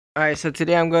Alright, so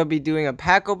today I'm going to be doing a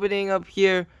pack opening up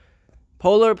here.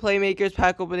 Polar Playmakers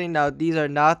pack opening. Now, these are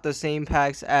not the same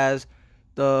packs as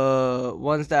the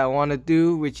ones that I want to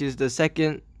do, which is the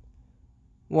second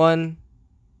one.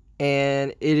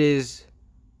 And it is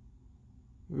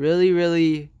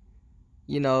really,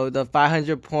 the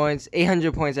 500 points,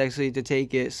 800 points actually to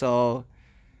take it. So,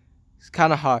 it's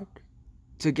kind of hard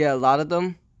to get a lot of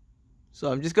them.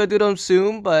 So, I'm just going to do them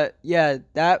soon. But, yeah,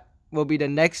 that will be the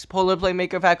next Polar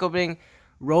Playmaker pack opening.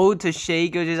 Road to Shai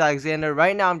Gilgeous-Alexander.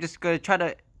 Right now, I'm just going to try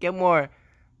to get more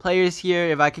players here.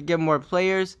 If I could get more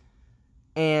players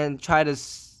and try to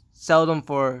sell them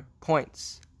for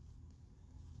points.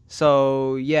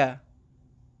 So, yeah.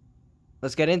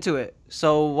 Let's get into it.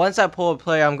 So, once I pull a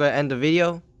player, I'm going to end the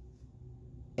video.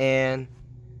 And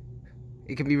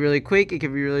it can be really quick. It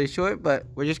can be really short. But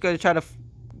we're just going to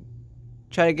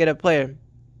try to get a player.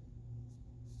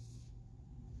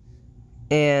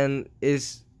 And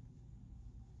it's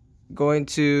going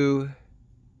to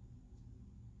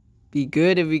be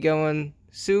good if we get one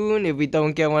soon. If we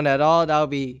don't get one at all, that'll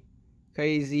be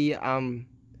crazy. I'm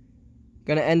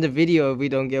gonna end the video if we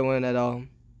don't get one at all.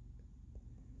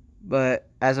 But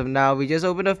as of now, we just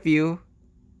opened a few.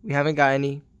 We haven't got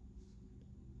any.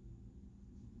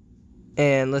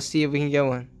 And let's see if we can get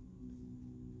one.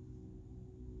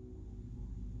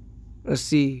 Let's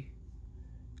see.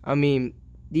 I mean,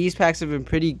 these packs have been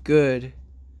pretty good.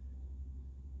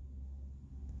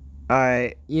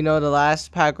 Alright, the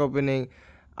last pack opening,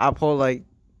 I pulled like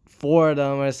 4 of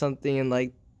them or something in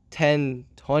like 10,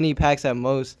 20 packs at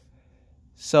most.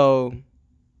 So,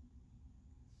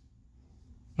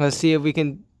 let's see if we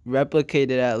can replicate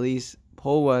it at least.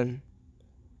 Pull one.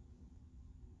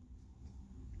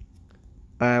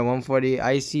 Alright, 140.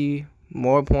 Icy.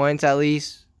 More points at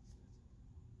least.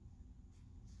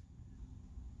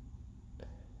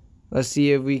 Let's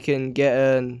see if we can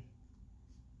get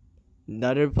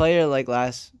another player like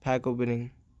last pack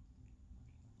opening.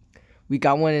 We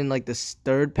got one in like the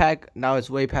 3rd pack. Now it's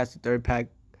way past the 3rd pack.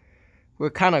 We're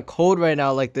kind of cold right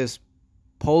now, like this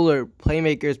Polar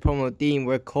Playmakers promo theme.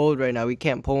 We're cold right now. We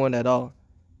can't pull one at all.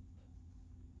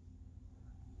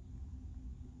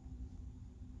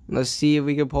 Let's see if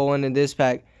we can pull one in this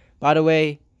pack. By the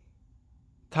way,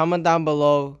 comment down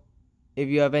below if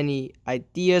you have any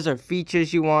ideas or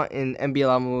features you want in NBA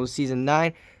Live Mobile Season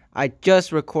 9. I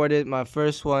just recorded my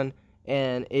first one,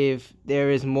 and if there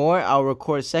is more, I'll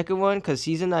record a second one because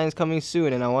Season 9 is coming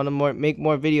soon, and I want to make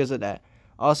more videos of that.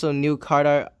 Also, new card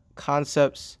art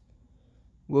concepts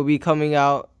will be coming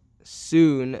out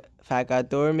soon. Fat Guy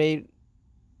Thor made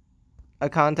a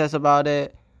contest about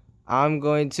it. I'm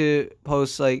going to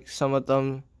post like some of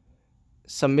them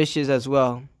submissions as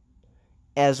well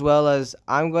as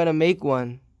I'm going to make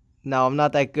one. Now, I'm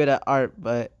not that good at art,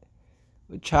 but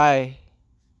we'll try.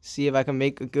 See if I can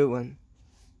make a good one.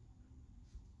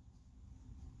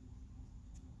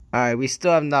 Alright, we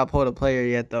still have not pulled a player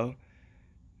yet, though.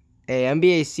 Hey,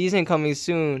 NBA season coming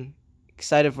soon.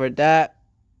 Excited for that.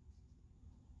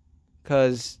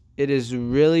 Because it is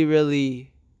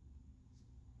really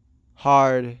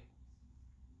hard.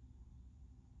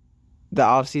 The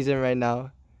off season right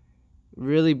now.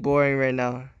 Really boring right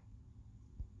now.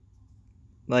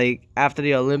 Like, after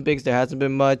the Olympics, there hasn't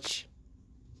been much.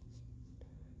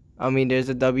 I mean, there's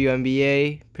a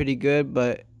WNBA. Pretty good,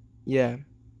 but yeah.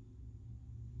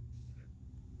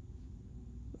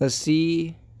 Let's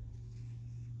see.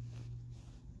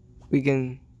 We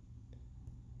can.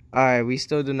 Alright, we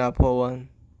still do not pull one.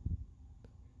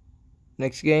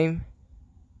 Next game.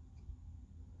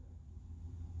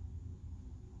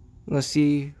 Let's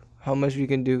see how much we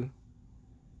can do.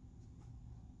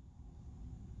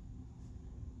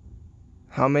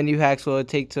 How many hacks will it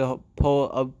take to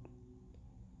pull a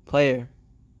player?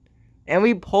 And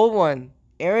we pulled one.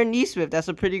 Aaron Nesmith. That's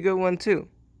a pretty good one too.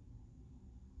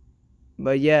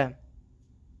 But yeah.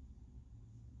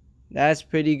 That's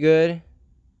pretty good.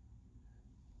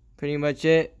 Pretty much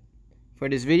it for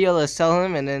this video. Let's sell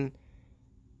him and then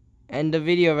end the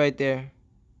video right there.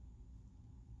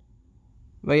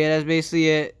 But yeah, that's basically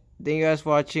it. Thank you guys for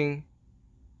watching.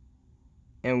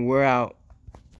 And we're out.